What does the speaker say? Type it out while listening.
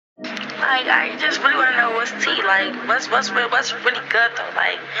Like, I just really want to know what's tea. Like, what's really good though.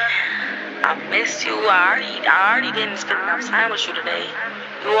 Like, I missed you. I already didn't spend enough time with you today.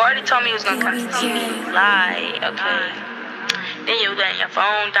 You already told me you was gonna come see me. You lied, okay? Then you letting your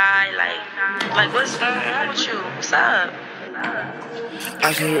phone die. Like what's going on with you? What's up?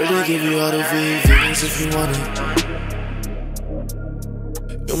 I can really give you all the VVs if you want it.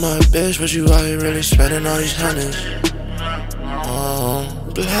 You my bitch, but you out here really spending all these hundreds.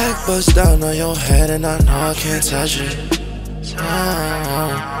 Black bust down on your head and I know I can't touch it.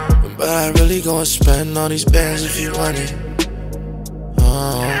 But I really gon' spend all these bands if you want it.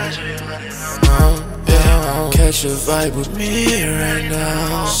 Catch a vibe with me right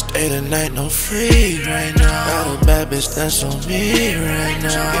now. Stay the night, no free right now. Got a bad bitch that's on me right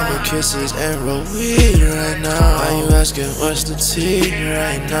now. Give her kisses and roll weed right now. Why you asking what's the tea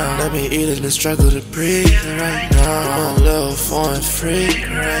right now? Let me eat it and struggle to breathe right now. I'm a little foreign freak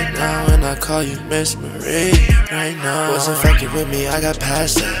right now. And I call you Miss Marie right now. Wasn't fucking with me, I got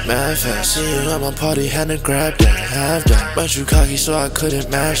past that. Mad fast, see you at my party, had to grab that, have that. But you cocky so I couldn't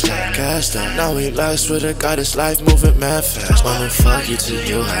match that, gas that. Now we lost with a goddess, life moving mad fast. Wanna fuck you till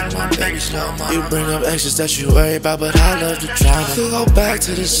you had my baby slow mo. You bring up exes that you worry about, but I love to try them. Go back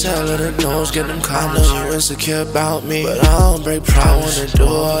to the cell of the nose, get them calm. I know you insecure about me, but I don't break pride. I wanna do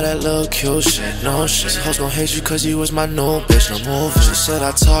all that little cute shit, no shit. Hoes gon' hate you cause you was my new bitch, no moving. She said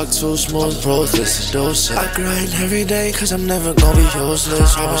I talk too smooth, ruthless, seducing. I grind every day cause I'm never gon' be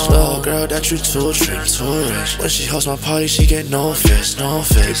useless. Promise little girl that you too trim, too rich. When she hosts my party, she get no fist, no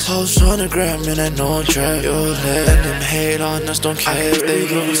face. Post on the gram and I know drip. You lit, let them hate on us, don't care if they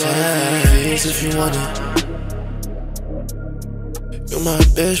give you TVs if you want it. You my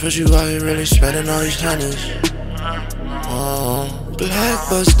bitch, but you out here really spending all these hundreds. Black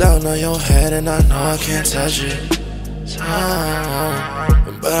bust down on your head and I know I can't touch it.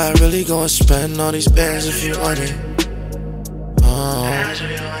 But I really gon' spend all these bands if you want it.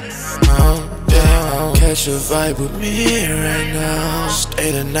 Catch a vibe with me right now.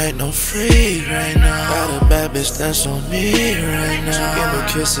 Stay the night, no free right now. Got a bad bitch that's on me right now. Give her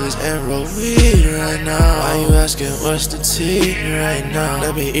kisses and roll weed right now. Why you asking what's the tea right now?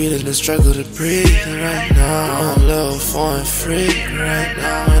 Let me eat it and struggle to breathe right now. I'm a little foreign freak right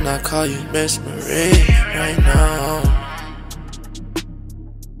now. And I call you Miss Marie right now.